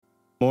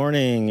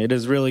Morning. It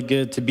is really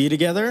good to be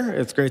together.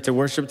 It's great to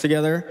worship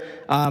together.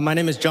 My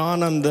name is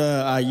John. I'm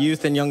the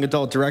youth and young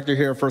adult director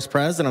here at First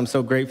Pres, and I'm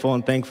so grateful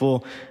and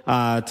thankful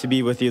to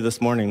be with you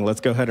this morning.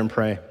 Let's go ahead and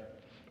pray.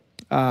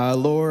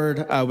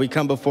 Lord, we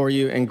come before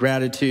you in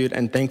gratitude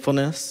and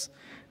thankfulness.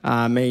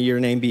 May your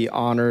name be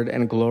honored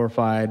and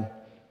glorified.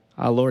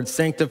 Lord,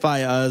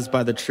 sanctify us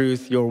by the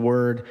truth. Your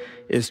word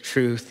is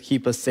truth.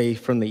 Keep us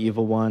safe from the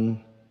evil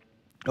one.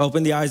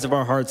 Open the eyes of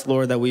our hearts,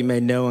 Lord, that we may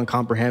know and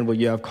comprehend what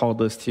you have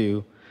called us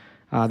to,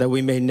 that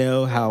we may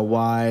know how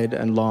wide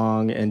and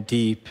long and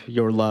deep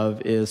your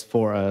love is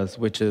for us,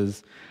 which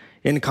is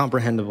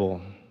incomprehensible.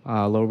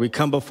 Lord, we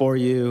come before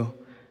you.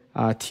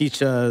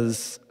 Teach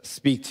us,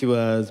 speak to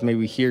us. May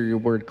we hear your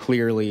word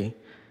clearly.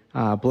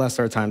 Bless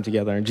our time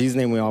together. In Jesus'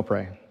 name we all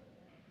pray.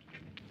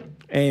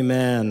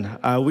 Amen.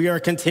 We are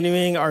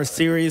continuing our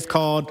series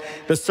called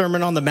The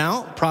Sermon on the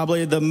Mount,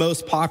 probably the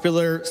most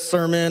popular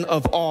sermon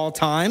of all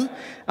time.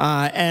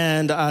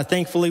 And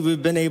thankfully,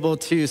 we've been able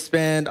to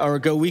spend or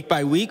go week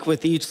by week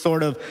with each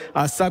sort of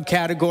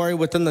subcategory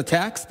within the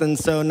text. And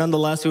so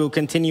nonetheless, we will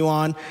continue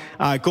on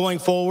going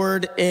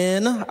forward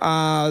in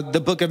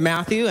the book of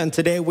Matthew. And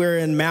today we're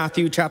in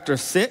Matthew chapter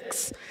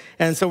 6.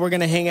 And so we're going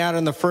to hang out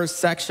in the first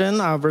section,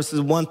 verses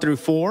 1 through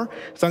 4.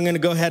 So I'm going to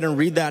go ahead and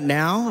read that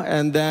now,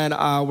 and then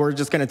we're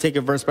just going to take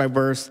it verse by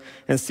verse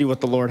and see what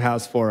the Lord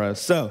has for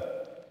us. So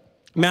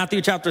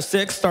Matthew chapter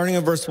 6, starting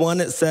in verse 1,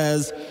 it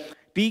says,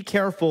 "Be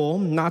careful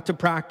not to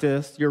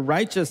practice your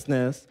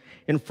righteousness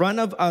in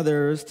front of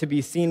others to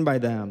be seen by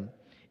them.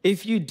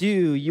 If you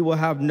do, you will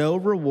have no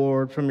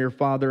reward from your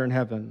Father in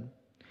heaven.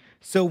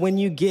 So when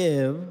you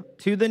give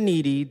to the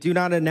needy, do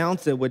not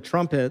announce it with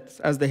trumpets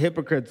as the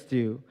hypocrites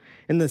do,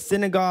 in the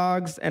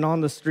synagogues and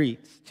on the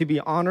streets, to be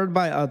honored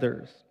by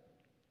others.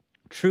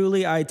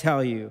 Truly, I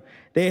tell you,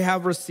 they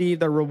have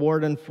received their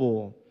reward in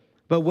full.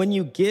 But when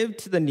you give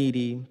to the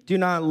needy, do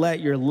not let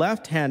your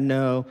left hand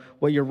know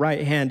what your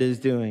right hand is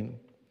doing,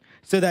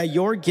 so that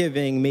your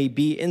giving may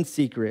be in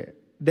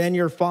secret. Then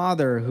your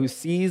Father, who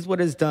sees what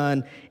is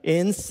done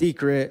in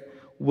secret,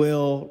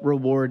 will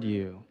reward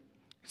you."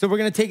 So we're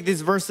going to take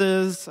these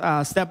verses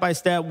step by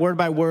step, word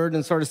by word,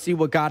 and sort of see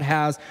what God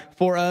has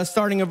for us.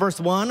 Starting in verse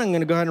 1, I'm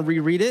going to go ahead and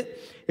reread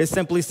it. It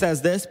simply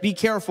says this: "Be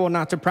careful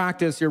not to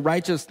practice your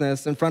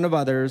righteousness in front of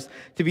others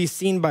to be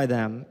seen by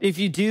them. If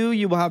you do,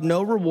 you will have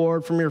no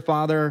reward from your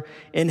Father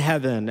in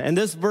heaven." And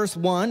this verse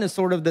 1 is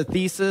sort of the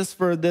thesis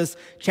for this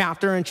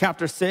chapter in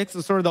chapter 6.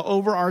 It's sort of the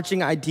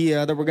overarching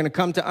idea that we're going to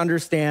come to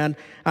understand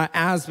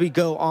as we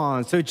go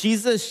on. So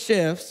Jesus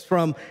shifts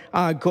from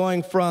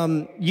going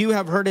from "you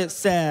have heard it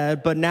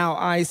said, but now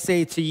I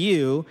say to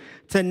you,"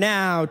 to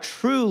 "now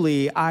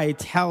truly I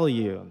tell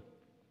you."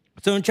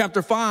 So in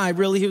chapter 5,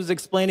 really, he was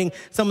explaining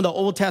some of the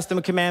Old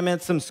Testament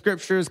commandments, some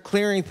scriptures,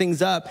 clearing things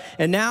up.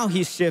 And now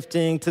he's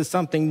shifting to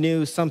something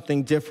new,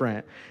 something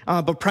different.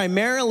 But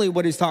primarily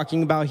what he's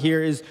talking about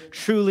here is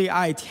 "truly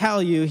I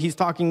tell you." He's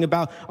talking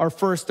about our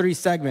first three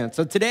segments.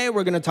 So today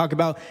we're going to talk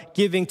about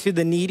giving to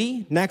the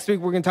needy. Next week,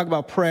 we're going to talk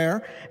about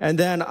prayer. And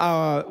then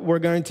we're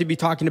going to be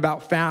talking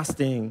about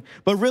fasting.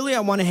 But really,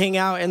 I want to hang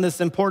out in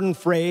this important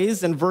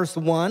phrase in verse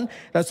 1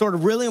 that's sort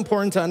of really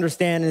important to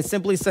understand. And it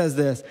simply says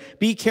this: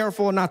 "Be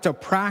careful not to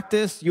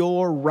practice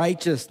your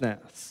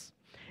righteousness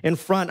in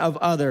front of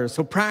others."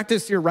 So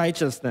practice your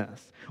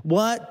righteousness.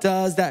 What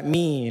does that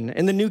mean?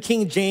 In the New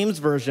King James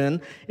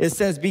Version, it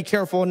says, "Be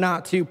careful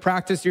not to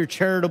practice your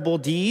charitable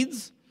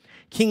deeds."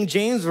 King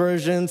James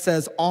Version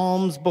says,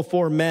 "alms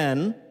before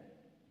men."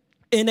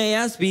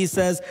 NASB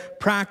says,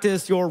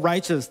 "practice your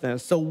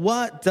righteousness." So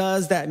what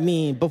does that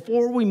mean?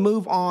 Before we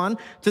move on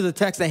to the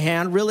text at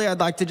hand, really, I'd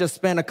like to just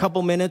spend a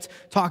couple minutes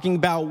talking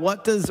about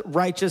what does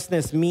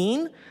righteousness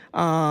mean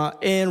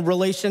in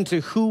relation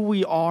to who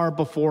we are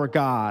before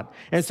God.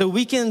 And so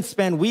we can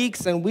spend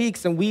weeks and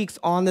weeks and weeks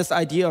on this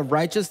idea of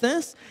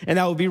righteousness, and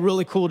that would be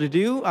really cool to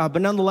do.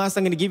 But nonetheless,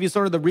 I'm going to give you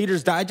sort of the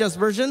Reader's Digest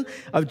version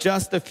of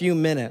just a few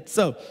minutes.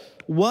 So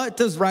what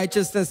does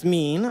righteousness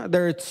mean?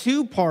 There are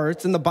two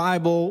parts in the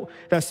Bible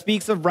that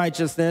speaks of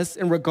righteousness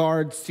in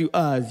regards to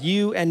us,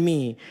 you and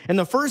me. And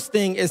the first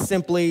thing is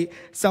simply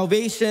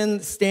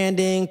salvation,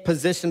 standing,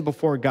 position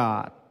before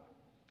God.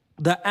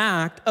 The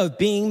act of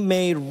being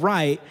made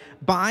right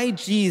by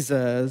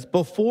Jesus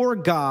before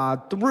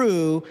God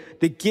through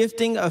the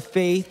gifting of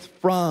faith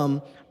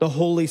from the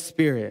Holy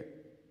Spirit.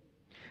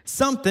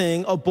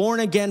 Something a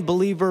born-again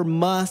believer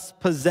must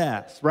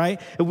possess,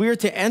 right? If we are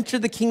to enter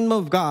the kingdom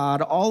of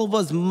God, all of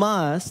us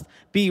must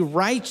be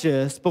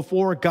righteous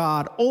before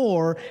God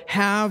or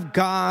have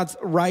God's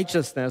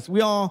righteousness. We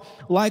all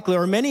likely,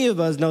 or many of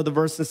us, know the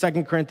verse in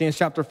 2 Corinthians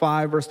chapter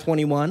 5, verse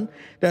 21,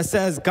 that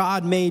says,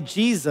 "God made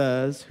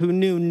Jesus, who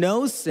knew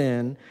no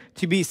sin,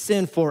 to be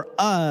sin for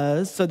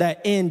us, so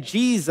that in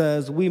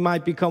Jesus we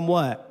might become"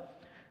 what?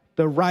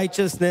 the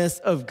righteousness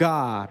of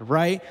God,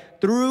 right?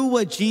 Through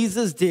what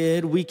Jesus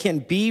did, we can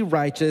be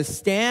righteous,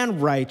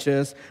 stand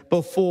righteous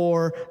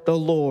before the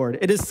Lord.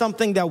 It is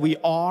something that we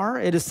are.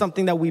 It is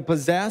something that we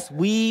possess.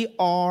 We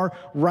are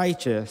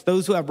righteous.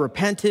 Those who have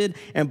repented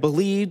and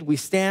believed, we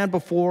stand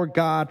before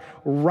God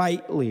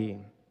rightly.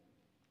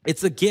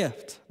 It's a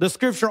gift. The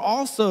scripture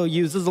also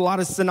uses a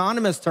lot of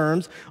synonymous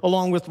terms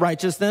along with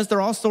righteousness.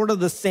 They're all sort of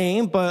the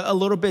same, but a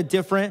little bit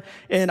different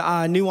in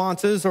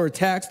nuances or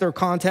text or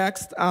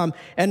context. And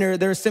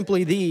they're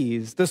simply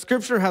these. The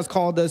scripture has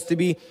called us to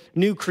be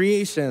new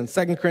creations,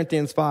 2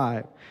 Corinthians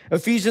 5.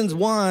 Ephesians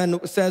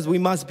 1 says we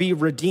must be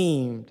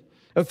redeemed.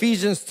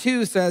 Ephesians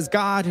 2 says,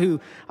 God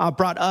who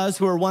brought us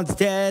who were once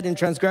dead in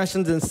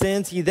transgressions and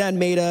sins, he then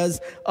made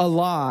us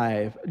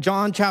alive.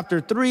 John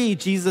chapter 3,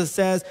 Jesus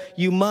says,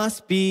 you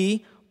must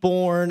be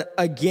born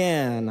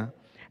again.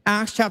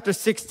 Acts chapter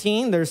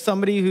 16, there's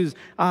somebody who's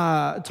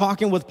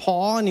talking with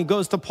Paul, and he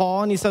goes to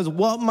Paul and he says,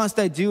 what must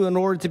I do in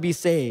order to be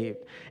saved?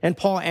 And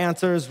Paul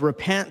answers,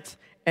 repent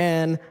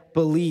and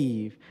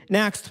believe. In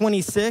Acts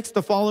 26,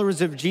 the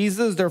followers of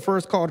Jesus, they're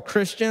first called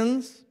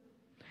Christians.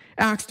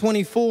 Acts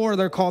 24,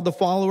 they're called the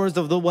followers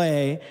of the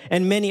way,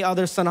 and many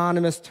other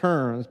synonymous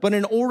terms. But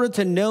in order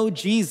to know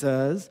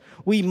Jesus,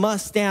 we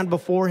must stand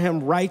before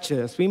him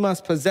righteous. We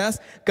must possess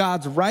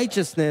God's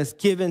righteousness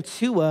given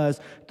to us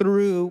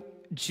through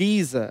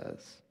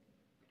Jesus.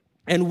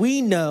 And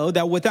we know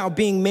that without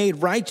being made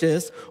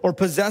righteous or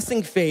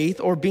possessing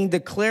faith or being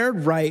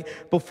declared right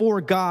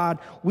before God,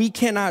 we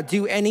cannot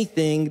do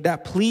anything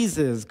that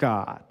pleases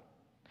God.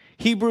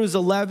 Hebrews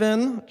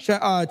 11,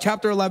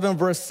 chapter 11,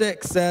 verse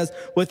 6 says,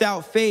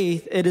 without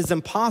faith, it is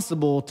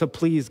impossible to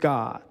please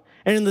God.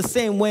 And in the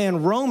same way,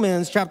 in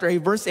Romans chapter 8,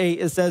 verse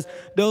 8, it says,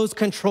 those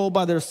controlled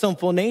by their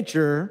sinful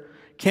nature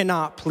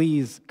cannot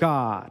please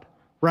God,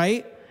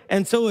 right?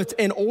 And so it's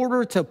in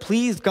order to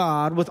please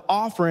God with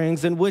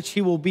offerings in which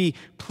he will be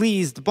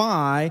pleased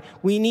by,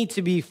 we need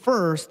to be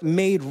first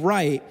made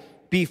right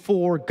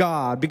before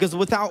God, because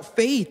without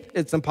faith,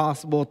 it's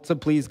impossible to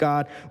please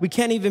God. We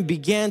can't even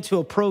begin to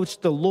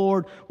approach the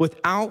Lord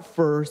without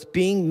first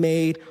being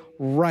made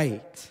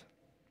right.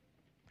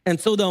 And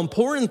so the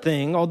important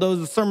thing, although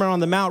the Sermon on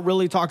the Mount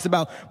really talks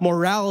about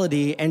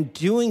morality and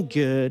doing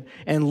good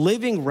and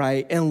living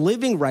right and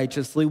living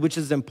righteously, which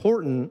is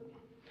important,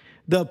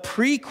 the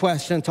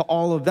pre-question to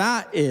all of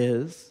that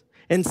is,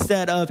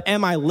 instead of,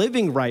 am I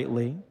living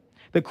rightly?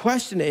 The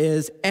question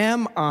is,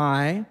 am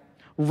I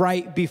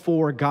right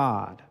before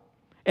God?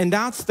 And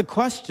that's the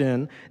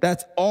question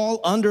that's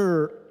all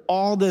under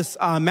all this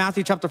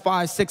Matthew chapter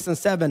 5, 6, and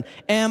 7.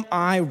 Am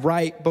I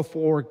right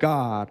before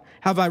God?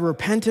 Have I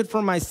repented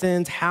for my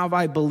sins? Have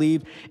I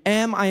believed?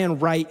 Am I in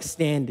right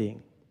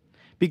standing?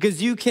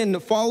 Because you can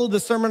follow the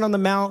Sermon on the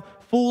Mount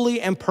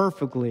fully and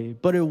perfectly,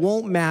 but it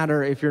won't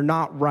matter if you're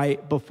not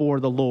right before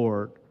the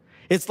Lord.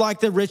 It's like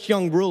the rich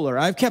young ruler.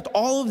 I've kept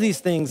all of these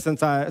things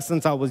since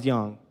I was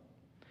young,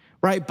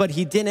 right? But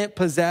he didn't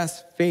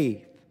possess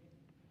faith.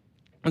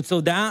 And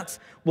so that's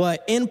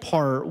what, in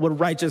part, what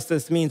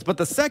righteousness means. But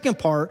the second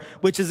part,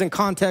 which is in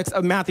context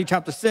of Matthew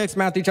chapter 6,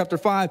 Matthew chapter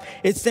 5,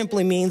 it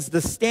simply means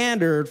the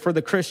standard for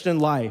the Christian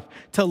life,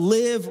 to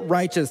live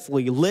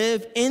righteously,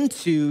 live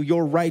into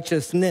your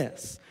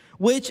righteousness,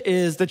 which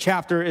is the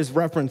chapter is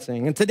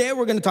referencing. And today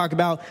we're going to talk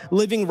about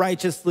living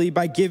righteously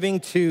by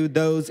giving to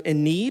those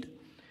in need.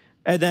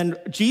 And then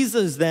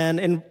Jesus then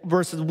in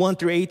verses 1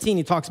 through 18,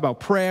 he talks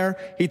about prayer.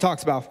 He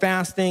talks about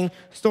fasting,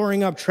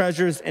 storing up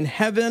treasures in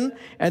heaven,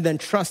 and then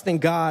trusting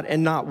God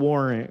and not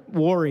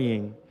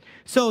worrying.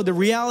 So the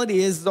reality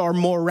is our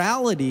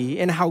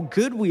morality and how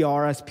good we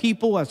are as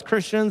people, as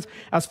Christians,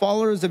 as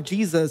followers of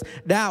Jesus,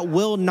 that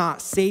will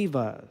not save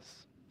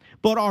us.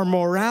 But our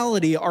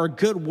morality, our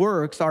good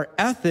works, our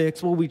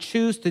ethics, what we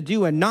choose to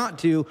do and not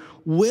do,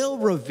 will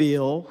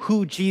reveal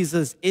who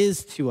Jesus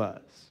is to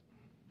us.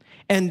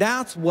 And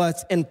that's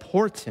what's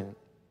important.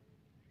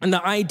 And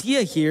the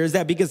idea here is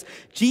that because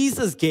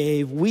Jesus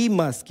gave, we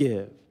must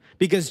give.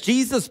 Because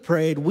Jesus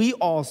prayed, we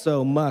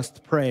also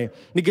must pray.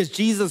 Because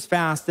Jesus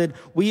fasted,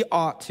 we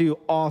ought to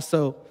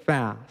also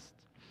fast.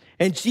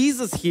 And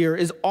Jesus here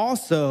is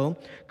also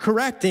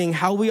correcting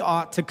how we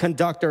ought to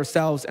conduct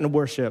ourselves in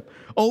worship.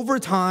 Over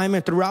time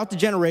and throughout the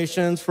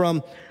generations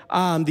from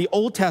the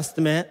Old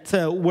Testament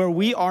to where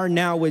we are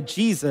now with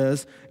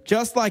Jesus,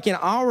 just like in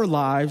our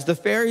lives, the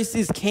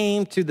Pharisees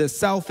came to the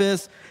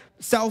selfish,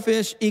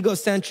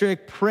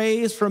 egocentric,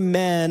 praise from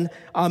men,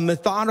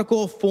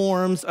 methodical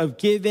forms of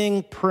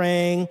giving,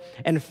 praying,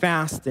 and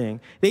fasting.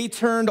 They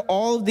turned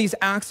all of these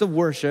acts of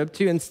worship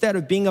to, instead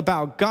of being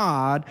about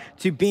God,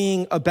 to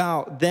being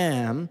about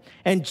them.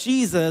 And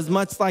Jesus,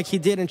 much like he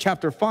did in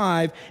chapter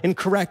 5, in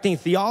correcting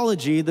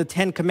theology, the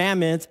 10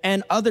 Commandments,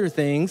 and other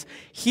things,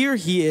 here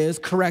he is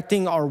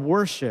correcting our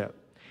worship.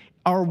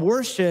 Our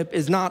worship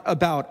is not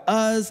about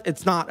us.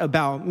 It's not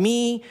about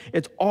me.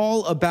 It's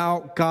all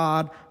about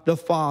God the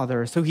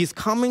Father. So he's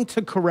coming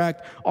to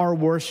correct our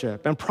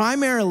worship. And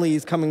primarily,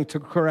 he's coming to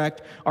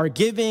correct our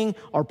giving,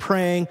 our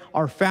praying,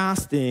 our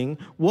fasting,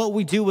 what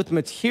we do with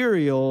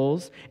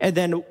materials, and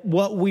then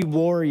what we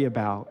worry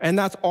about. And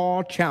that's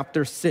all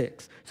chapter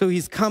 6. So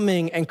he's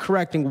coming and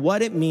correcting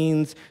what it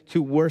means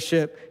to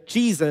worship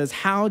Jesus,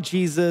 how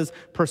Jesus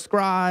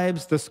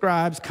prescribes,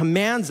 describes,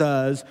 commands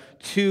us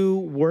to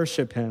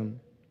worship him.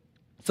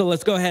 So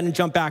let's go ahead and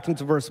jump back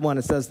into verse 1.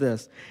 It says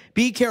this: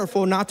 "Be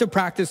careful not to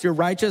practice your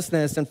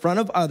righteousness in front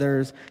of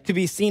others to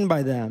be seen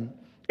by them.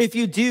 If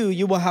you do,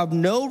 you will have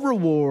no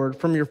reward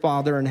from your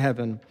Father in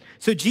heaven."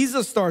 So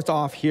Jesus starts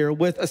off here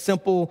with a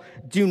simple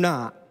do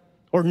not,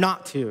 or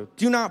not to.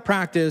 Do not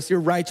practice your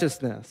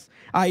righteousness,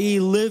 i.e.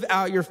 live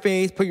out your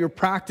faith, put your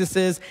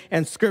practices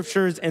and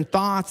scriptures and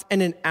thoughts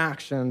and in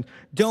action.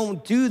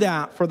 Don't do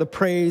that for the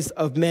praise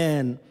of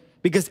men,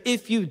 because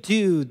if you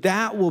do,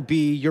 that will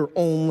be your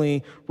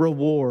only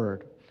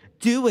reward.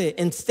 Do it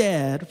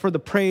instead for the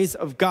praise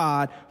of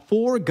God,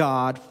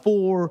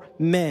 for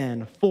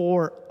men,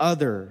 for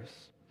others.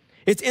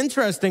 It's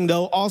interesting,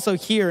 though, also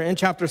here in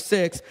chapter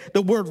 6,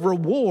 the word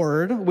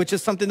reward, which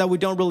is something that we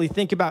don't really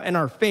think about in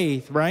our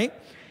faith, right?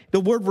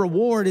 The word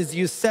reward is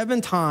used 7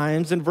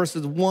 times in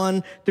verses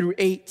 1 through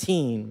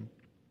 18.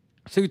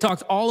 So he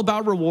talks all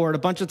about reward a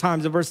bunch of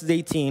times in verses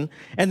 18.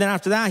 And then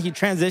after that, he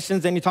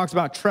transitions and he talks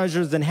about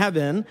treasures in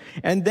heaven.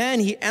 And then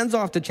he ends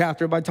off the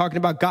chapter by talking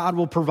about God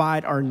will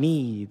provide our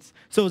needs.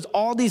 So it's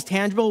all these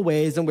tangible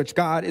ways in which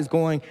God is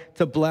going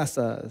to bless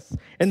us.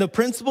 And the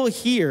principle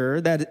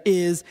here that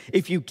is,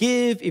 if you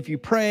give, if you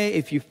pray,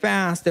 if you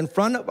fast in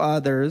front of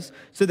others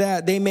so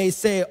that they may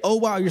say, "Oh,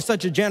 wow, you're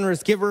such a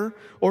generous giver,"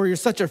 or "You're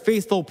such a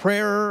faithful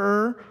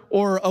prayer,"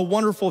 or "a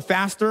wonderful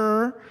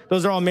faster."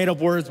 Those are all made up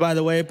words, by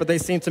the way, but they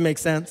seem to make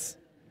sense.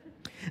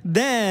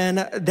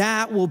 Then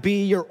that will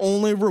be your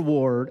only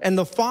reward, and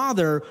the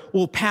Father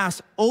will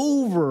pass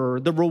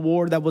over the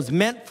reward that was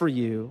meant for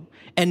you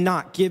and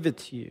not give it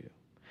to you.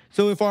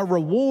 So if our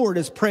reward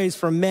is praise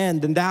from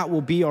men, then that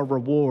will be our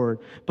reward.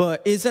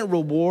 But isn't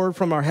reward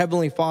from our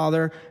Heavenly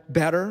Father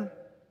better?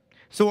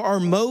 So our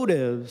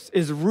motives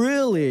is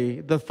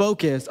really the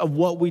focus of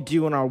what we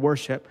do in our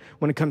worship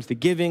when it comes to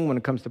giving, when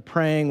it comes to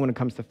praying, when it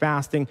comes to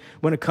fasting,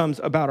 when it comes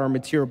about our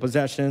material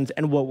possessions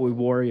and what we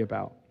worry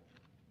about.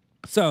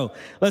 So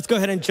let's go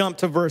ahead and jump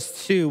to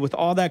verse 2 with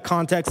all that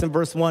context in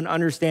verse 1,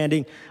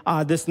 understanding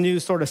this new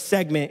sort of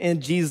segment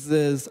in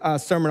Jesus'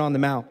 Sermon on the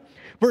Mount.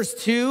 Verse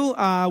 2,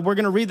 we're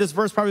going to read this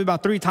verse probably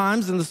about 3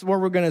 times, and this is where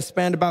we're going to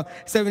spend about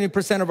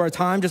 70% of our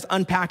time just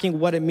unpacking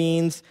what it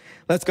means.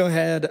 Let's go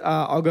ahead.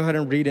 I'll go ahead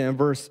and read it. In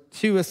verse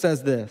 2, it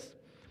says this: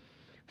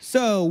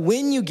 "So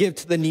when you give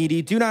to the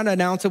needy, do not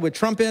announce it with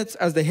trumpets,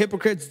 as the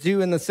hypocrites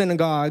do in the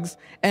synagogues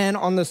and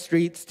on the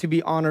streets to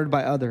be honored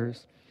by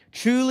others.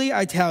 Truly,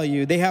 I tell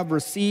you, they have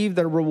received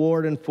their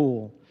reward in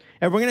full."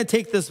 And we're going to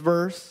take this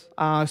verse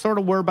sort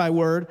of word by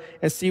word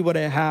and see what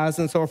it has.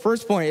 And so our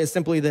first point is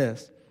simply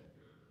this: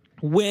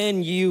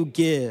 when you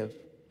give.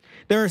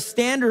 There are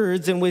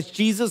standards in which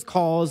Jesus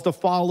calls the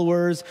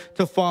followers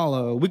to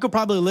follow. We could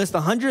probably list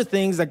 100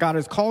 things that God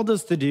has called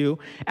us to do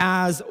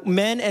as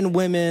men and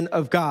women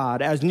of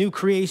God, as new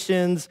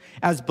creations,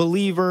 as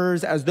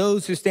believers, as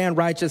those who stand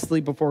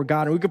righteously before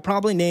God. And we could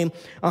probably name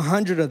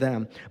 100 of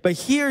them. But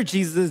here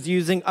Jesus is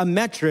using a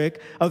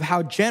metric of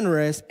how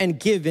generous and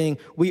giving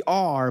we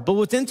are. But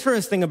what's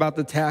interesting about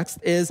the text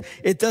is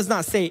it does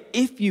not say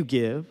if you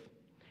give.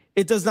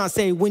 It does not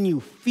say when you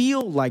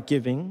feel like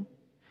giving.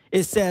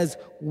 It says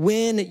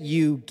when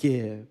you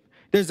give.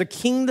 There's a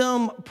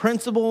kingdom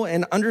principle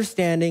and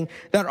understanding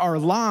that our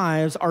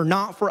lives are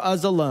not for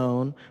us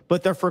alone,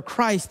 but they're for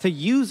Christ to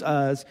use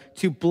us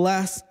to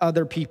bless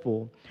other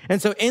people. And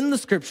so in the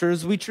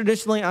scriptures, we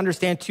traditionally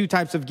understand 2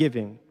 types of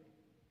giving.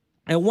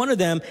 And one of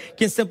them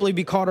can simply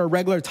be called our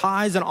regular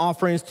tithes and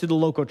offerings to the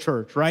local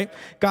church, right?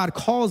 God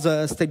calls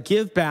us to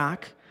give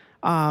back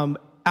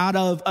out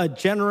of a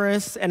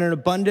generous and an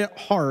abundant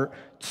heart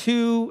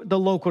to the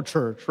local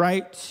church,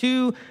 right?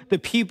 To the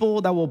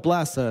people that will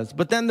bless us.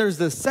 But then there's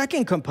the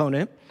second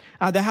component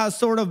that has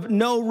sort of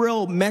no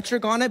real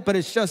metric on it, but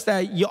it's just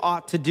that you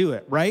ought to do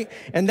it, right?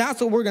 And that's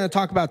what we're going to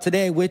talk about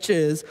today, which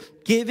is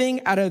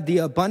giving out of the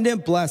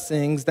abundant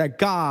blessings that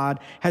God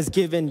has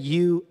given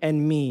you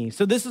and me.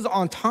 So this is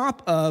on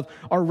top of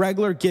our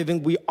regular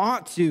giving. We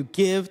ought to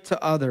give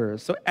to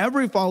others. So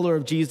every follower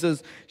of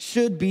Jesus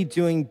should be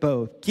doing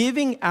both,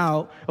 giving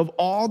out of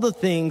all the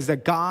things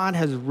that God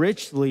has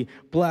richly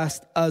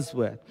blessed us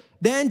with.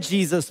 Then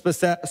Jesus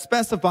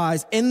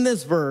specifies in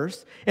this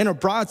verse, in a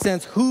broad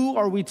sense, who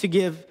are we to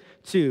give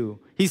to?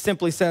 He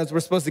simply says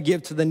we're supposed to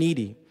give to the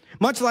needy.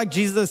 Much like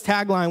Jesus'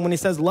 tagline when he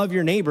says, love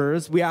your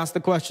neighbors, we ask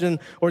the question,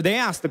 or they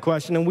ask the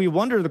question, and we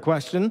wonder the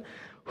question,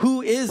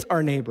 who is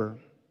our neighbor?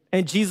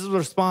 And Jesus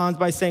responds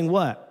by saying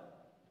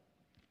what?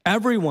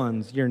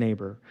 Everyone's your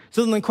neighbor.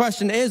 So then the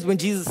question is, when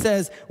Jesus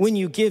says, when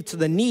you give to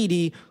the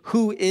needy,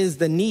 who is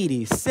the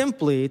needy?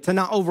 Simply, to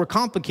not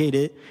overcomplicate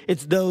it,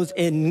 it's those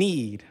in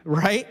need,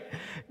 right?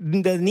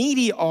 The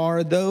needy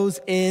are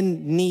those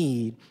in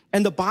need.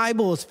 And the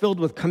Bible is filled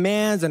with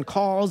commands and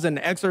calls and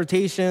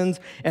exhortations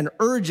and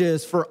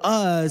urges for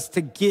us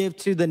to give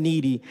to the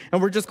needy.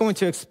 And we're just going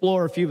to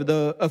explore a few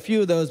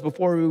of those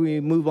before we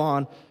move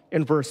on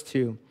in verse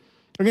 2.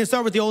 We're going to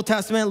start with the Old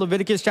Testament,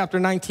 Leviticus chapter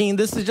 19.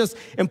 This is just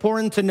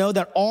important to know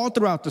that all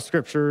throughout the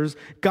scriptures,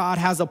 God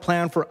has a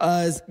plan for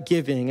us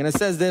giving. And it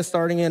says this,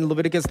 starting in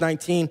Leviticus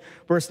 19,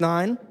 verse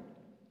 9,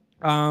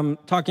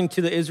 talking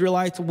to the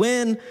Israelites,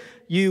 when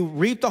you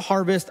reap the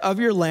harvest of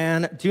your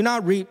land, do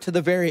not reap to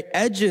the very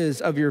edges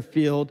of your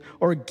field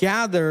or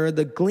gather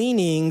the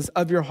gleanings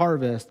of your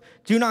harvest.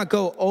 Do not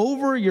go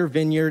over your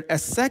vineyard a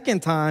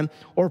second time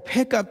or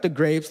pick up the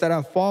grapes that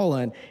have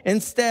fallen.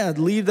 Instead,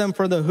 leave them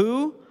for the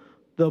who?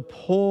 The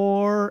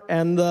poor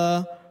and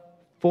the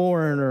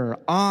foreigner.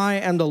 I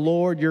am the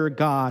Lord your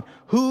God.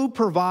 Who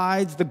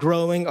provides the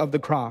growing of the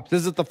crops?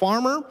 Is it the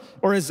farmer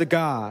or is it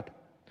God?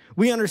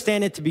 We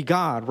understand it to be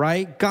God,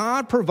 right?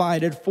 God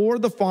provided for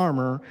the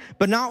farmer,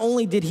 but not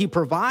only did he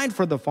provide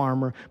for the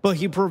farmer, but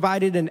he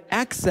provided an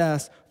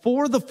excess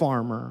for the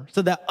farmer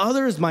so that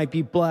others might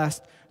be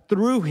blessed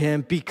through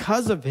him,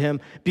 because of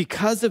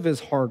his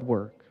hard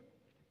work.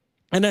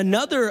 And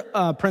another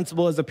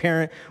principle is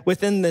apparent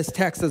within this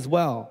text as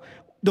well.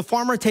 The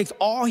farmer takes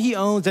all he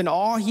owns and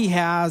all he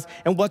has,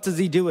 and what does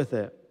he do with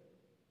it?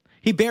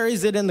 He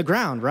buries it in the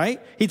ground,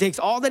 right? He takes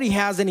all that he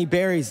has and he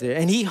buries it,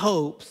 and he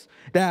hopes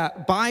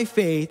that by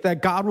faith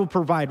that God will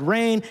provide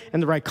rain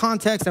in the right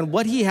context and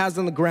what he has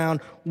in the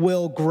ground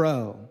will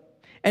grow.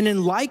 And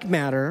in like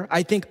manner,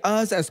 I think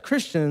us as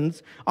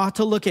Christians ought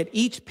to look at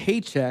each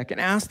paycheck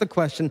and ask the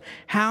question,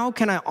 how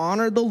can I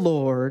honor the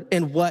Lord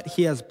in what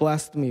he has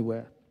blessed me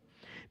with?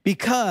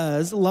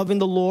 Because loving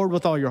the Lord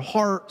with all your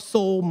heart,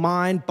 soul,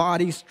 mind,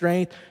 body,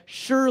 strength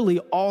surely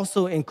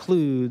also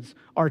includes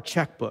our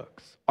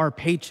checkbooks, our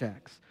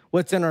paychecks,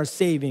 what's in our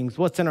savings,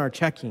 what's in our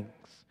checkings,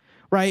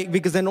 right?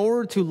 Because in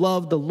order to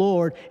love the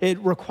Lord, it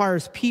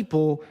requires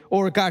people,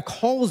 or God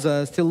calls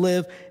us to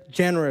live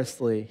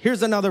generously.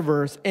 Here's another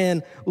verse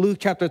in Luke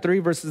chapter 3,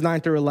 verses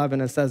 9 through 11.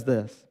 It says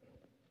this.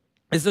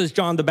 This is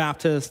John the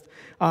Baptist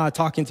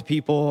talking to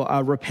people,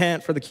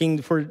 repent for the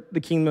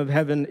kingdom of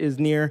heaven is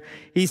near.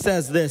 He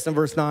says this in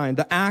verse 9,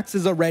 the axe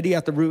is already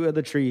at the root of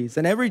the trees,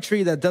 and every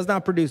tree that does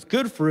not produce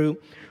good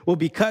fruit will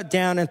be cut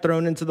down and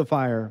thrown into the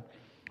fire.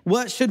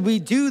 What should we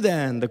do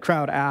then? The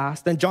crowd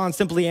asked, and John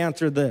simply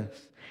answered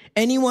this.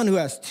 Anyone who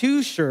has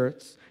 2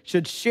 shirts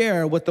should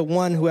share with the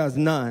one who has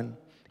none,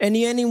 and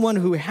anyone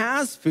who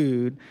has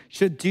food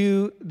should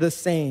do the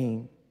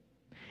same.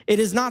 It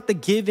is not the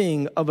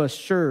giving of a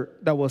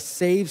shirt that will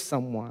save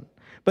someone,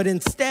 but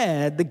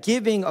instead the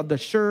giving of the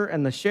shirt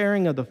and the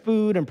sharing of the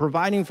food and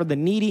providing for the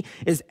needy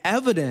is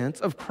evidence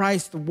of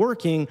Christ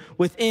working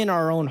within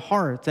our own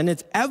hearts, and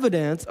it's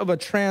evidence of a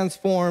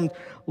transformed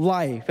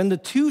life. And the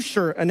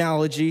 2-shirt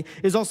analogy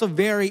is also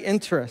very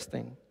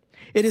interesting.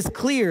 It is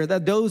clear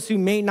that those who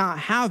may not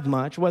have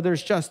much, whether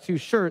it's just 2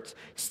 shirts,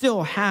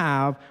 still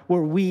have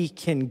where we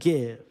can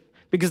give.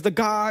 Because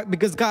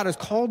God has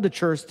called the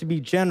church to be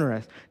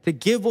generous, to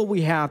give what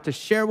we have, to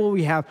share what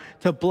we have,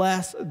 to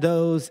bless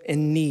those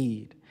in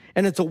need.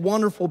 And it's a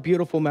wonderful,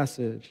 beautiful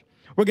message.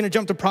 We're going to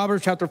jump to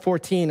Proverbs chapter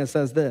 14. It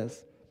says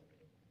this.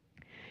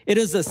 It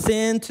is a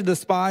sin to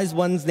despise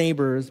one's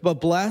neighbors,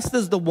 but blessed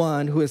is the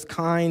one who is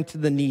kind to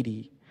the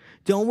needy.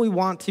 Don't we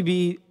want to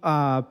be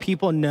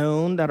people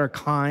known that are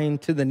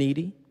kind to the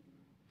needy?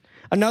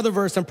 Another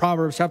verse in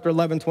Proverbs chapter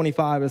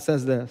 11:25, it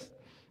says this.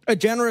 A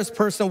generous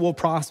person will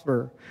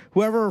prosper.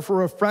 Whoever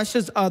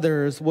refreshes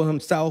others will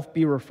himself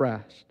be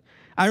refreshed.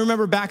 I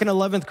remember back in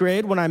 11th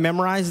grade when I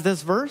memorized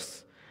this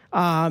verse,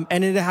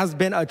 and it has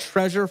been a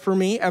treasure for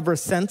me ever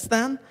since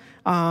then,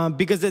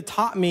 because it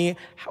taught me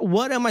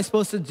what am I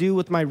supposed to do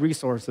with my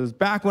resources.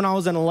 Back when I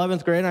was in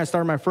 11th grade and I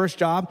started my first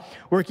job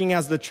working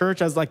as the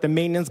church as like the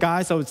maintenance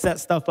guy, so I would set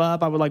stuff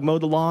up, I would like mow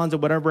the lawns or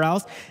whatever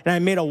else, and I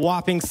made a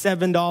whopping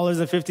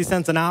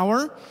 $7.50 an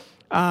hour.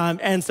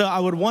 And so I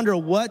would wonder,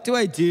 what do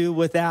I do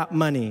with that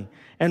money?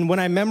 And when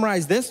I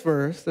memorized this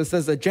verse, it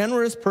says, a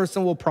generous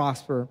person will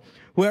prosper.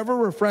 Whoever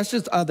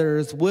refreshes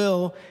others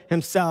will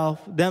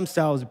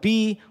themselves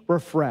be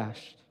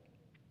refreshed.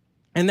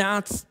 And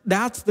that's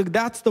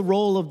the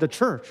role of the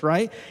church,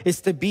 right? Is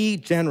to be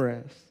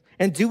generous.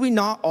 And do we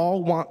not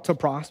all want to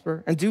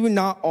prosper? And do we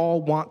not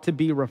all want to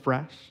be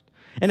refreshed?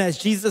 And as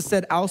Jesus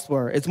said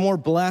elsewhere, it's more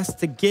blessed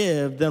to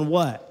give than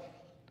what?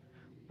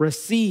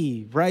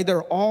 Receive, right? There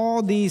are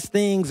all these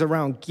things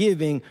around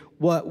giving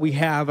what we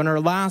have. And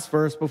our last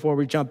verse before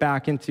we jump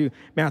back into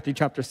Matthew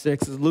chapter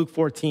 6 is Luke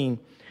 14.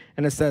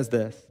 And it says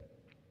this.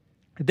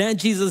 Then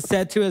Jesus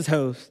said to his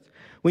host,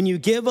 when you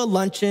give a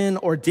luncheon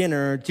or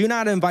dinner, do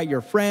not invite your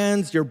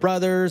friends, your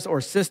brothers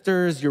or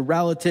sisters, your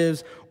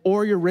relatives,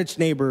 or your rich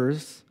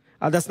neighbors.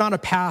 That's not a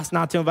pass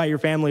not to invite your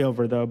family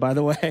over, though, by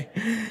the way.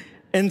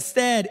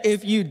 Instead,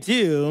 if you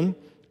do,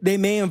 They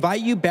may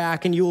invite you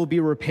back and you will be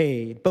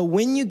repaid. But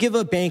when you give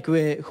a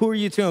banquet, who are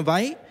you to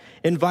invite?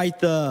 Invite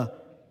the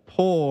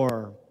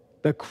poor,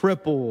 the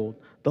crippled,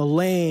 the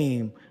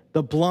lame,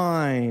 the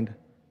blind,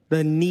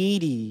 the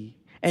needy,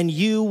 and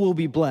you will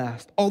be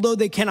blessed. Although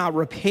they cannot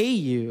repay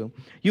you,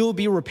 you will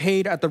be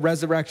repaid at the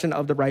resurrection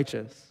of the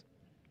righteous.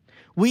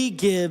 We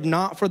give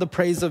not for the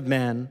praise of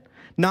men,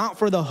 not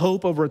for the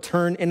hope of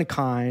return in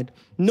kind,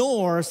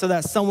 nor so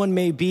that someone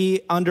may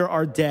be under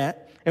our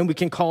debt and we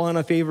can call in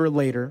a favor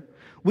later.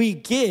 We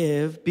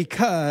give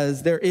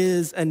because there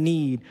is a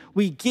need.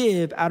 We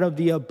give out of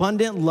the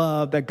abundant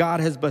love that God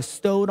has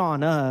bestowed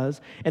on us,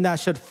 and that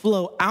should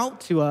flow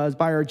out to us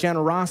by our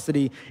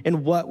generosity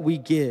in what we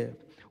give.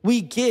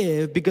 We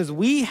give because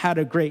we had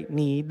a great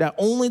need that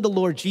only the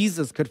Lord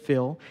Jesus could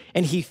fill,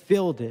 and he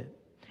filled it.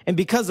 And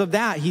because of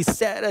that, he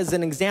set as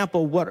an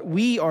example what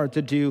we are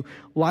to do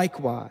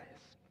likewise.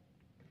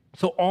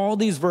 So all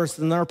these verses,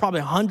 and there are probably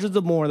hundreds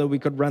of more that we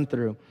could run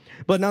through.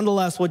 But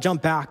nonetheless, we'll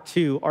jump back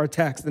to our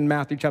text in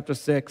Matthew chapter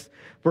 6,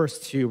 verse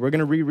 2. We're going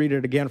to reread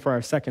it again for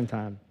our second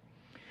time.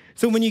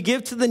 So when you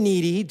give to the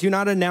needy, do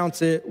not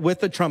announce it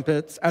with the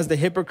trumpets as the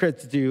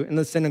hypocrites do in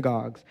the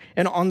synagogues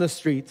and on the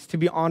streets to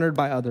be honored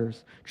by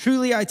others.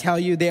 Truly, I tell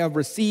you, they have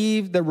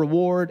received their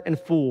reward in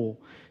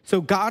full. So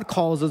God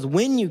calls us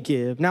when you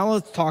give. Now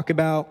let's talk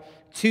about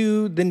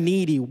to the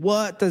needy.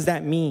 What does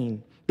that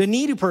mean? The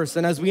needy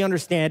person, as we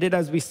understand it,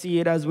 as we see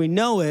it, as we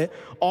know it,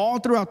 all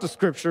throughout the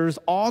scriptures,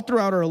 all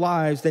throughout our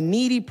lives, the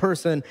needy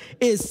person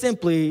is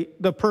simply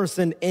the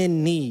person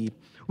in need.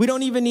 We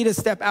don't even need to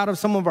step out of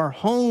some of our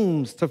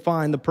homes to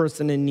find the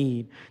person in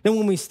need. Then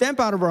when we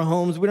step out of our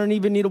homes, we don't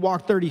even need to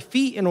walk 30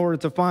 feet in order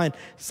to find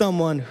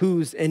someone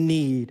who's in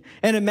need.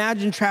 And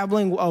imagine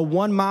traveling a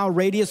 1 mile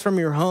radius from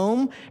your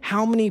home.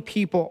 How many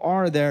people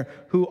are there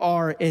who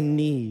are in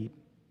need?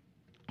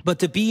 But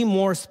to be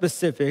more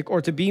specific or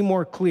to be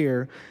more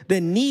clear,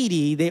 the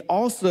needy, they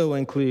also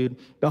include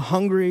the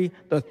hungry,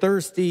 the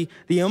thirsty,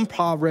 the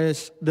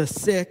impoverished, the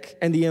sick,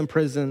 and the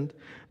imprisoned,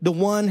 the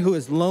one who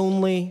is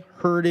lonely,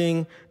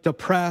 hurting,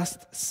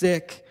 depressed,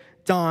 sick,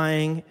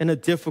 dying in a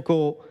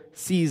difficult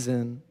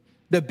season,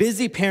 the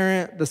busy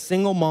parent, the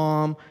single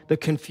mom, the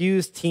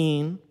confused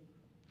teen,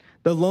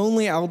 the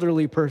lonely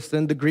elderly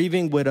person, the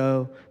grieving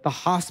widow, the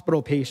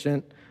hospital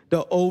patient,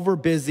 the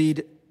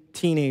overbusied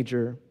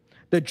teenager,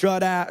 the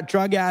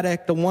drug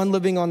addict, the one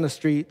living on the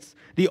streets,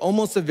 the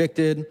almost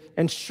evicted,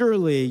 and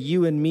surely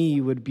you and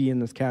me would be in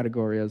this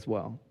category as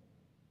well.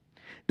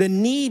 The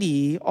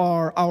needy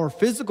are our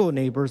physical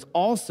neighbors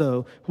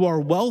also who are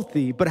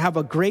wealthy but have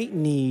a great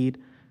need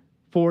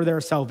for their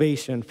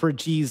salvation, for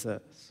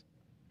Jesus.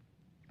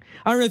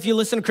 I don't know if you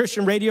listen to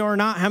Christian radio or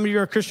not. How many of you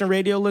are Christian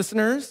radio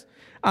listeners?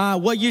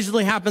 What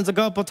usually happens a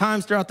couple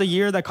times throughout the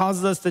year that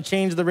causes us to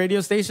change the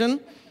radio station?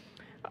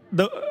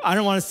 I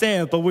don't want to say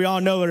it, but we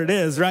all know what it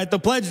is, right? The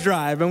pledge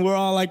drive. And we're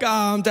all like, oh,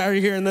 I'm tired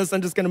of hearing this.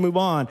 I'm just going to move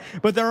on.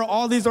 But there are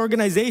all these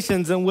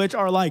organizations in which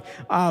are like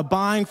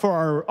buying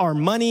for our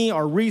money,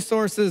 our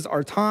resources,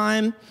 our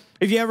time.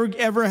 If you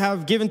ever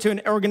have given to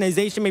an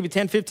organization maybe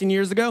 10, 15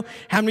 years ago,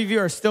 how many of you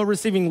are still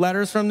receiving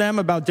letters from them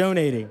about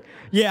donating?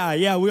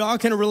 Yeah, we all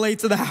can relate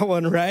to that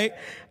one, right?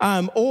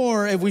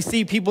 Or if we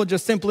see people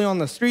just simply on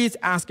the streets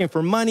asking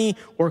for money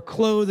or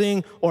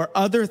clothing or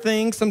other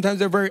things, sometimes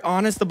they're very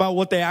honest about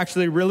what they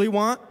actually really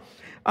want.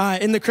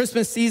 In the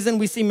Christmas season,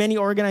 we see many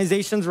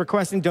organizations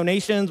requesting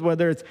donations,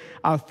 whether it's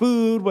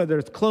food, whether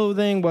it's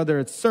clothing, whether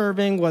it's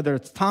serving, whether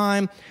it's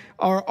time.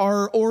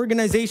 Our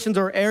organizations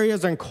or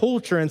areas and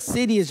culture and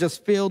city is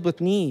just filled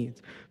with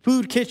needs.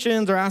 Food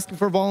kitchens are asking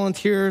for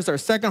volunteers. Our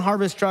second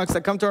harvest trucks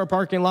that come to our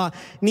parking lot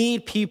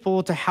need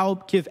people to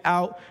help give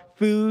out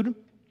food.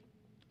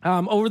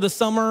 Over the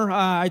summer,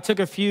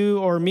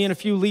 me and a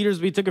few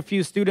leaders, we took a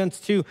few students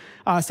to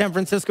San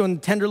Francisco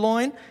and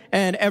Tenderloin.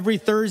 And every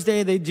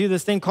Thursday, they do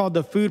this thing called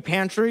the food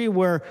pantry,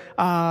 where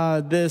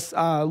this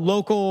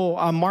local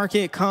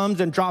market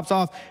comes and drops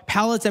off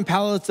pallets and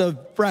pallets of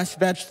fresh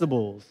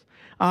vegetables.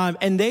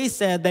 And they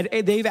said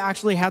that they've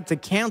actually had to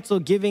cancel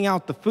giving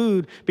out the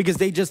food because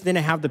they just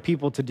didn't have the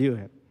people to do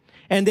it.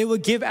 And they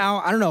would give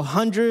out,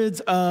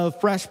 hundreds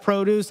of fresh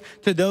produce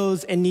to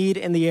those in need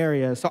in the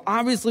area. So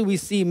obviously we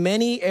see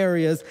many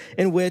areas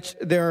in which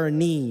there are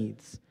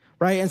needs,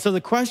 right? And so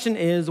the question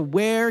is,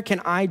 where can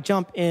I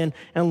jump in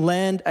and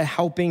lend a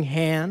helping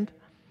hand?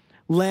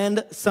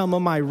 Lend some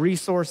of my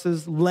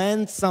resources,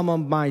 lend some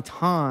of my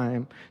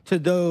time to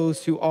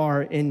those who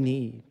are in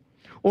need.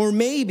 Or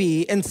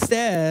maybe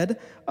instead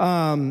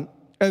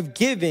of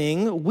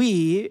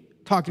giving,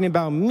 talking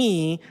about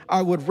me,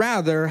 I would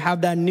rather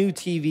have that new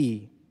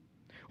TV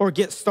or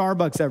get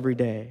Starbucks every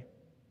day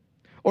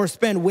or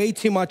spend way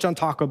too much on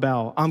Taco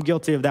Bell. I'm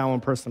guilty of that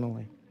one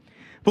personally.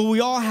 But we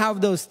all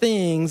have those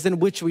things in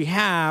which we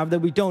have that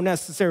we don't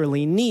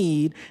necessarily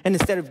need. And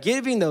instead of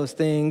giving those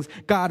things,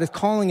 God is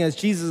calling us,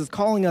 Jesus is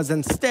calling us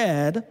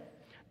instead,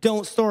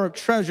 don't store up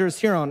treasures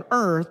here on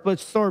earth, but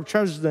store up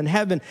treasures in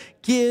heaven.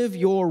 Give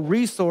your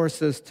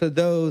resources to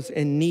those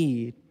in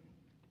need.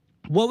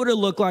 What would it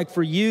look like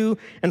for you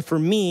and for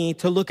me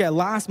to look at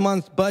last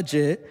month's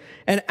budget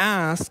and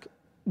ask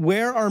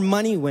where our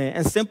money went,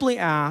 and simply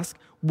ask,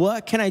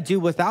 what can I do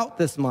without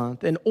this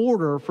month in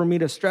order for me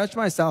to stretch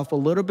myself a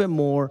little bit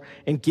more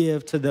and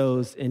give to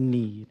those in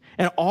need?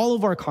 And all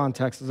of our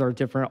contexts are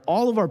different.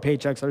 All of our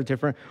paychecks are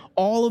different.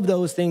 All of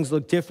those things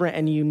look different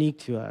and unique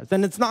to us.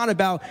 And it's not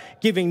about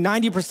giving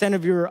 90%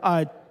 of your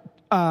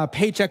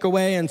paycheck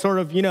away and sort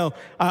of,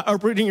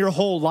 uprooting your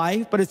whole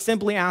life, but it's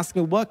simply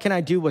asking, what can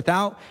I do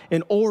without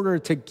in order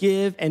to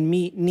give and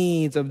meet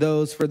needs of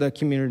those for the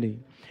community?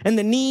 And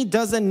the need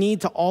doesn't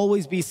need to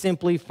always be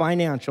simply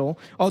financial,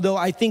 although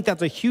I think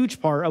that's a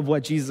huge part of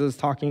what Jesus is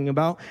talking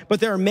about.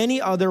 But there are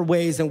many other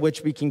ways in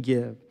which we can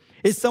give.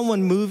 Is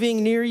someone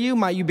moving near you?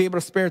 Might you be able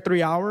to spare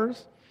 3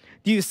 hours?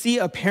 Do you see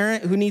a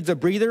parent who needs a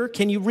breather?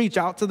 Can you reach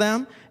out to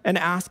them and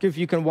ask if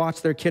you can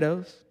watch their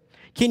kiddos?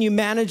 Can you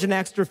manage an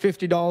extra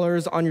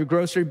 $50 on your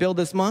grocery bill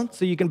this month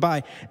so you can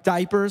buy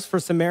diapers for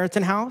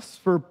Samaritan House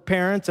for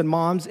parents and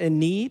moms in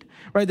need?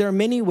 Right? There are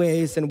many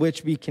ways in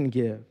which we can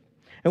give.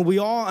 And we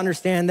all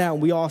understand that,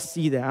 and we all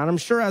see that. And I'm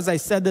sure as I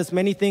said this,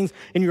 many things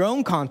in your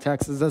own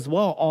contexts as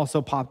well also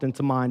popped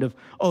into mind of,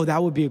 oh,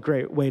 that would be a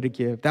great way to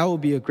give. That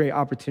would be a great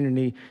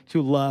opportunity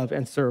to love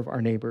and serve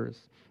our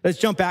neighbors. Let's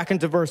jump back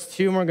into verse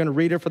 2, and we're going to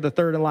read it for the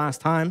third and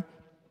last time.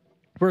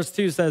 Verse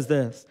 2 says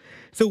this: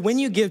 "So when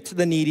you give to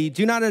the needy,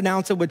 do not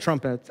announce it with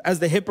trumpets, as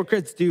the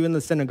hypocrites do in the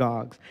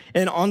synagogues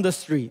and on the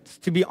streets,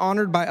 to be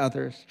honored by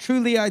others.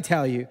 Truly, I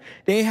tell you,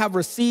 they have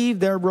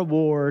received their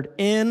reward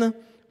in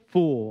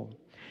full."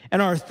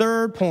 And our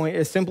third point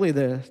is simply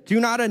this: do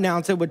not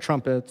announce it with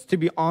trumpets to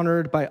be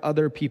honored by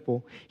other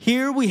people.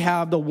 Here we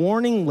have the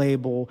warning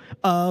label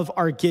of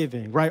our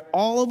giving, right?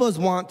 All of us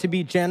want to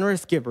be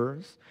generous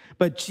givers,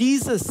 but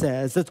Jesus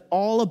says it's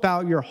all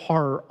about your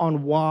heart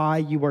on why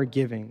you are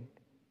giving.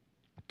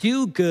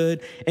 Do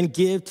good and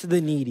give to the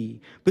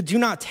needy, but do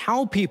not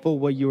tell people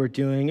what you are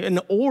doing in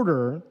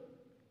order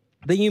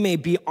that you may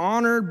be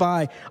honored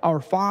by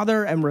our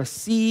Father and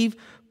receive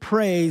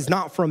praise,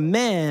 not from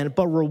men,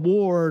 but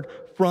reward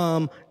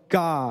from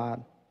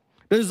God.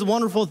 This is a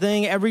wonderful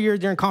thing. Every year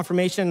during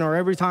confirmation or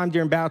every time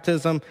during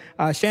baptism,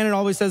 Shannon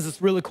always says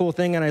this really cool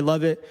thing, and I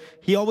love it.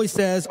 He always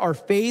says, our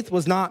faith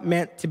was not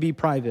meant to be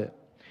private.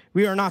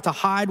 We are not to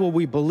hide what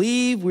we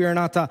believe. We are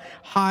not to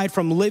hide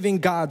from living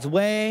God's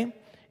way.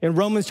 In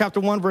Romans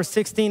chapter 1, verse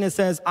 16, it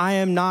says, I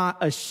am not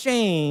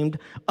ashamed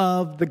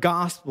of the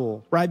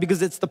gospel, right?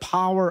 Because it's the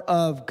power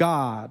of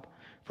God.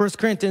 1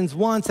 Corinthians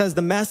 1 says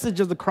the message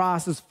of the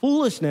cross is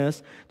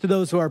foolishness to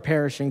those who are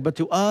perishing, but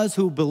to us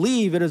who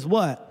believe it is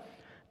what?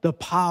 The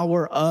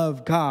power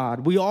of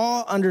God. We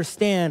all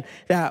understand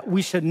that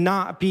we should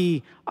not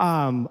be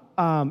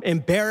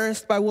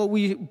embarrassed by what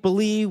we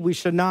believe. We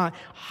should not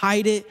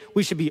hide it.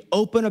 We should be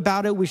open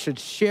about it. We should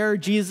share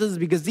Jesus,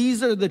 because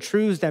these are the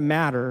truths that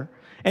matter,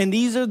 and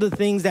these are the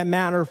things that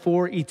matter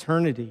for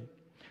eternity.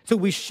 So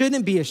we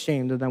shouldn't be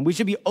ashamed of them. We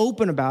should be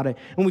open about it,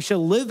 and we should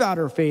live out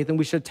our faith, and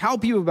we should tell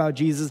people about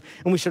Jesus,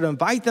 and we should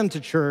invite them to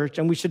church,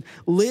 and we should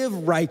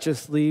live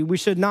righteously. We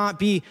should not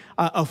be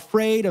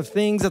afraid of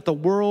things that the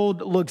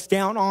world looks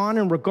down on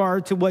in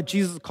regard to what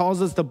Jesus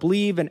calls us to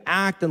believe and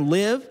act and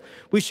live.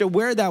 We should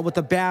wear that with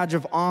a badge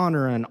of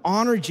honor and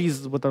honor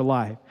Jesus with our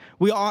life.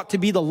 We ought to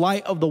be the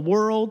light of the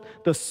world,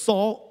 the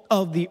salt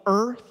of the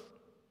earth.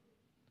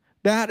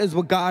 That is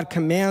what God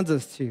commands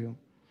us to.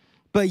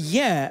 But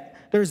yet,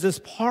 there's this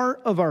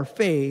part of our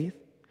faith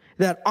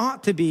that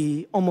ought to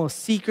be almost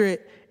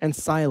secret and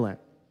silent.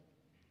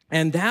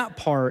 And that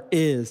part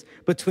is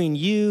between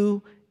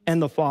you and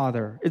the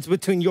Father. It's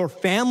between your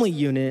family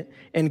unit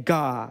and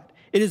God.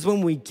 It is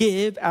when we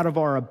give out of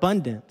our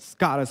abundance,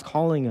 God is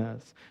calling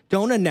us.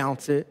 Don't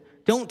announce it.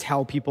 Don't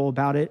tell people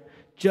about it.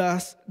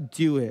 Just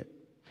do it.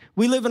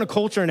 We live in a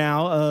culture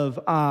now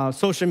of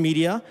social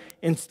media,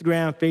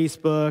 Instagram,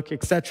 Facebook,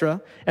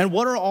 etc. And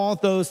what are all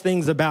those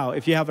things about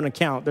if you have an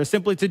account? They're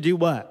simply to do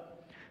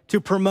what?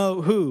 To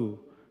promote who?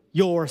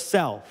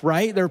 Yourself,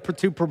 right? They're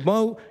to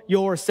promote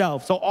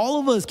yourself. So all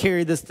of us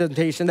carry this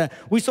temptation that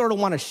we sort of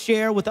want to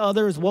share with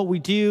others what we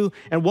do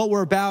and what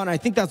we're about. And I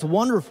think that's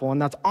wonderful and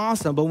that's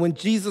awesome. But when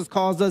Jesus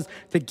calls us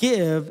to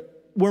give,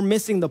 we're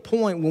missing the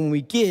point when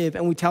we give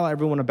and we tell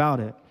everyone about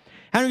it.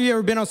 How many of you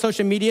ever been on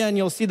social media and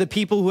you'll see the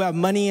people who have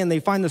money and they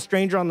find the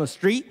stranger on the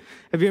street?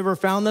 Have you ever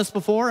found this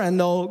before? And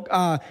they'll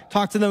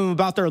talk to them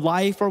about their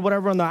life or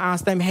whatever, and they'll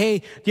ask them, hey,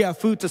 do you have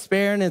food to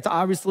spare? And it's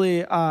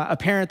obviously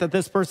apparent that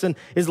this person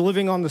is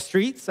living on the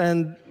streets.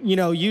 And,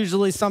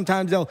 usually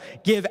sometimes they'll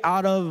give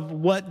out of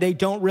what they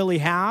don't really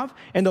have,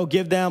 and they'll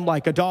give them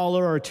like $1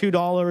 or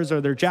 $2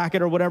 or their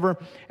jacket or whatever.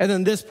 And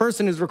then this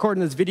person who's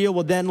recording this video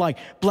will then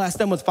bless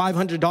them with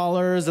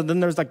 $500. And then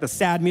there's the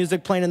sad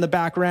music playing in the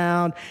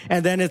background.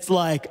 And then it's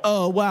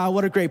oh, wow,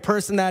 what a great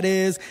person that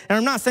is. And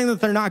I'm not saying that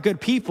they're not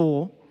good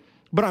people,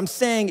 but I'm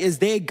saying is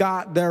they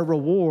got their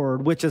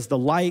reward, which is the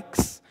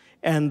likes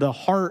and the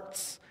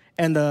hearts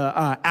and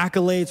the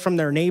accolades from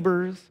their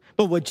neighbors.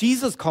 But what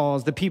Jesus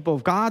calls the people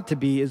of God to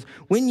be is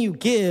when you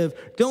give,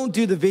 don't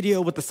do the video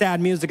with the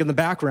sad music in the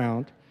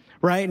background,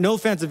 right? No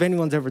offense if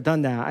anyone's ever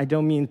done that. I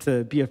don't mean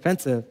to be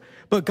offensive,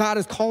 but God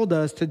has called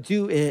us to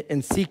do it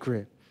in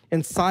secret,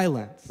 in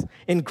silence,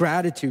 in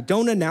gratitude.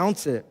 Don't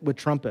announce it with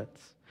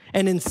trumpets.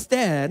 And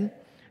instead,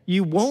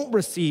 you won't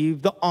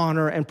receive the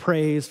honor and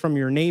praise from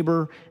your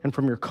neighbor and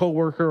from your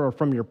coworker or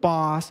from your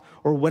boss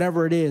or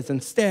whatever it is.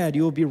 Instead,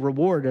 you will be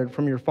rewarded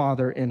from your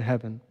Father in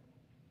heaven.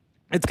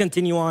 Let's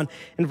continue on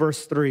in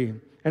verse 3.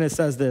 And it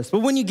says this, but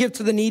when you give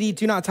to the needy,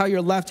 do not tell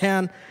your left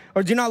hand,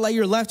 or do not let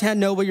your left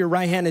hand know what your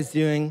right hand is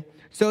doing,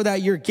 so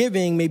that your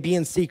giving may be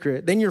in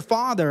secret. Then your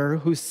Father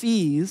who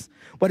sees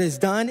what is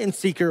done in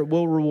secret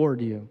will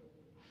reward you.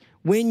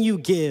 When you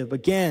give,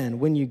 again,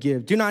 when you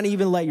give, do not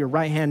even let your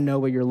right hand know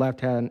what your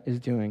left hand is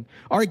doing.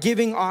 Our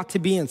giving ought to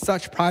be in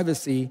such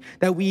privacy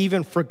that we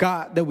even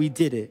forgot that we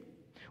did it.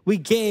 We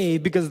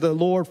gave because the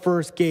Lord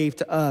first gave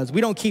to us. We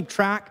don't keep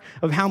track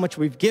of how much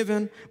we've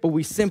given, but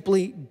we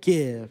simply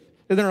give.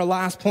 And then our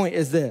last point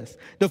is this.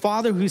 The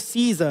Father who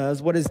sees us,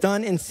 what is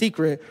done in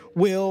secret,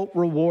 will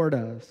reward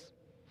us.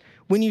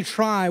 When you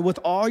try with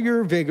all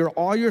your vigor,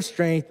 all your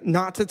strength,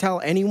 not to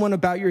tell anyone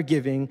about your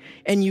giving,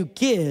 and you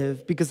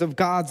give because of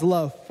God's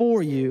love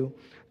for you,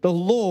 the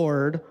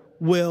Lord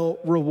will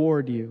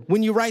reward you.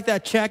 When you write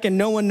that check and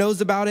no one knows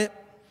about it,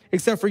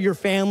 except for your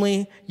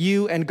family,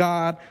 you and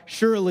God,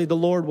 surely the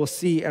Lord will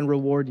see and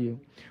reward you.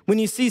 When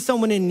you see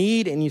someone in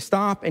need and you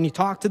stop and you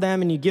talk to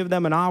them and you give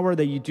them an hour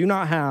that you do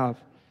not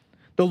have,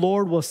 the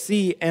Lord will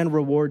see and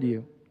reward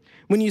you.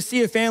 When you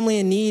see a family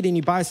in need and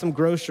you buy some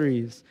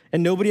groceries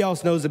and nobody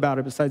else knows about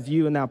it besides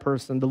you and that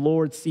person, the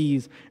Lord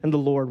sees and the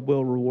Lord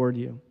will reward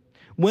you.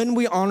 When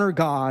we honor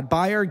God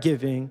by our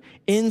giving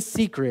in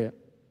secret,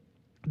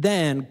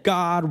 then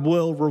God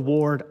will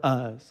reward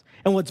us.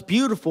 And what's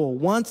beautiful,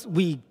 once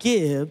we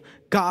give,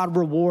 God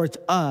rewards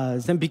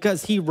us. And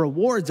because he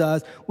rewards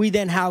us, we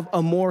then have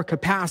a more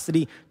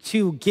capacity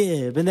to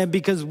give. And then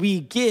because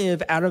we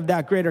give out of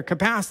that greater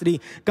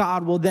capacity,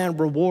 God will then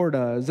reward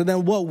us. And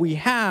then what we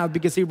have,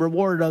 because he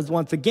rewarded us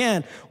once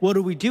again, what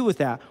do we do with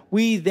that?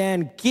 We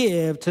then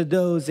give to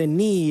those in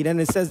need.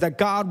 And it says that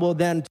God will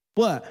then,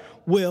 what?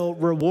 Will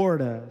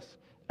reward us.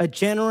 A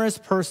generous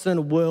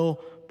person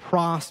will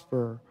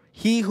prosper.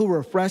 He who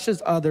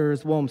refreshes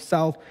others will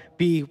himself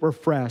be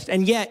refreshed.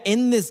 And yet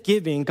in this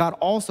giving, God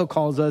also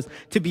calls us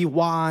to be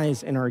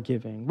wise in our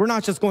giving. We're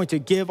not just going to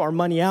give our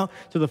money out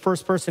to the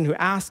first person who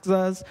asks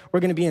us. We're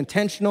going to be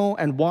intentional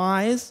and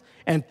wise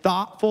and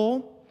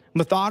thoughtful,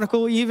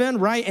 methodical even,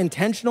 right?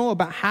 Intentional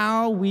about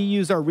how we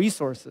use our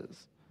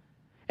resources.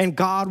 And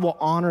God will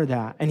honor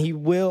that, and he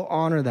will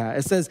honor that.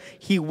 It says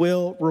he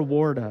will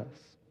reward us.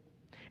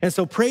 And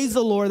so praise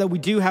the Lord that we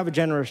do have a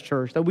generous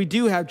church, that we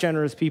do have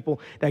generous people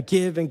that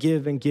give and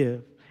give and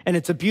give. And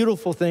it's a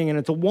beautiful thing, and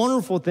it's a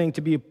wonderful thing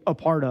to be a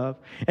part of.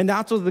 And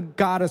that's what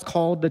God has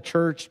called the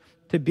church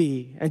to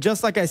be. And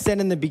just like I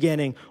said in the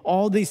beginning,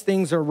 all these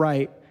things are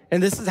right.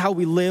 And this is how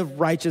we live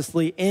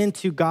righteously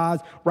into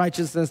God's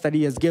righteousness that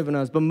he has given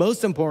us. But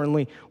most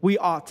importantly, we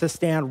ought to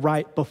stand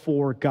right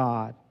before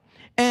God.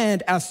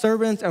 And as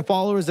servants and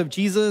followers of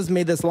Jesus,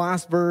 may this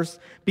last verse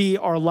be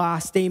our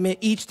last statement.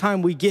 Each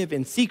time we give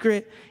in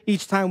secret,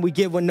 each time we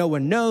give when no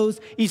one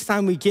knows, each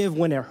time we give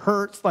when it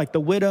hurts, like the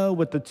widow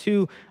with the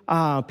 2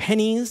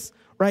 pennies,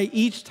 right?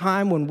 Each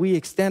time when we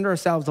extend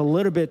ourselves a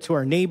little bit to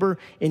our neighbor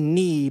in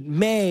need,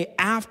 may,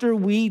 after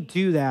we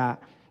do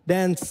that,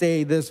 then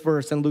say this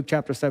verse in Luke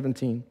chapter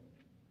 17.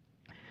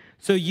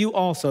 So you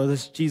also,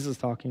 this is Jesus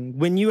talking,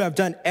 when you have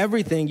done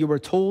everything you were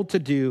told to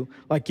do,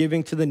 like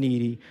giving to the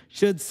needy,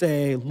 should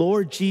say,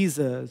 Lord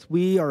Jesus,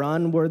 we are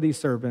unworthy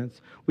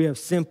servants. We have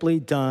simply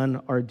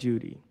done our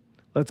duty.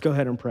 Let's go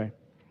ahead and pray.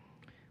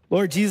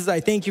 Lord Jesus, I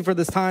thank you for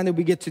this time that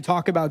we get to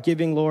talk about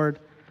giving, Lord.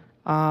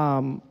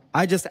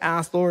 I just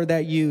ask, Lord,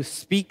 that you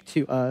speak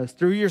to us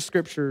through your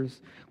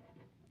scriptures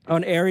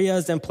on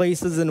areas and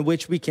places in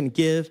which we can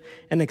give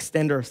and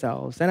extend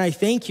ourselves. And I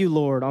thank you,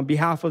 Lord, on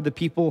behalf of the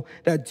people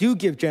that do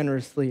give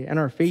generously and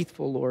are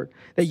faithful, Lord,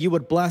 that you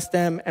would bless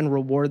them and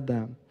reward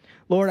them.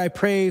 Lord, I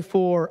pray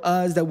for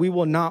us that we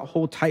will not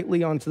hold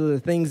tightly onto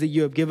the things that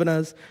you have given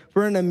us.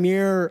 For in a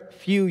mere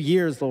few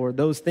years, Lord,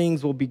 those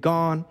things will be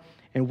gone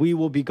and we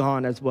will be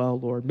gone as well,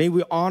 Lord. May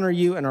we honor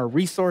you and our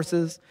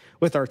resources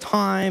with our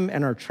time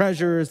and our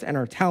treasures and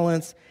our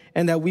talents,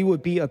 and that we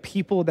would be a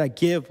people that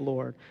give,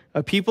 Lord,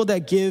 a people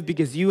that give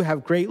because you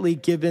have greatly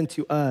given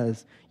to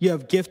us. You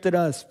have gifted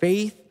us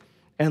faith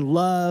and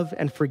love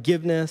and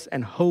forgiveness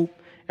and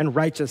hope and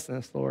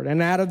righteousness, Lord.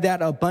 And out of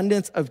that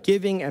abundance of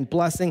giving and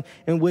blessing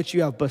in which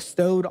you have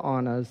bestowed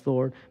on us,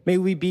 Lord, may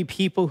we be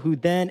people who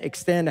then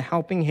extend a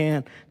helping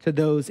hand to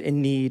those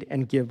in need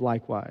and give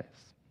likewise.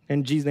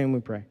 In Jesus' name we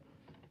pray.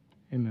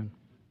 Amen.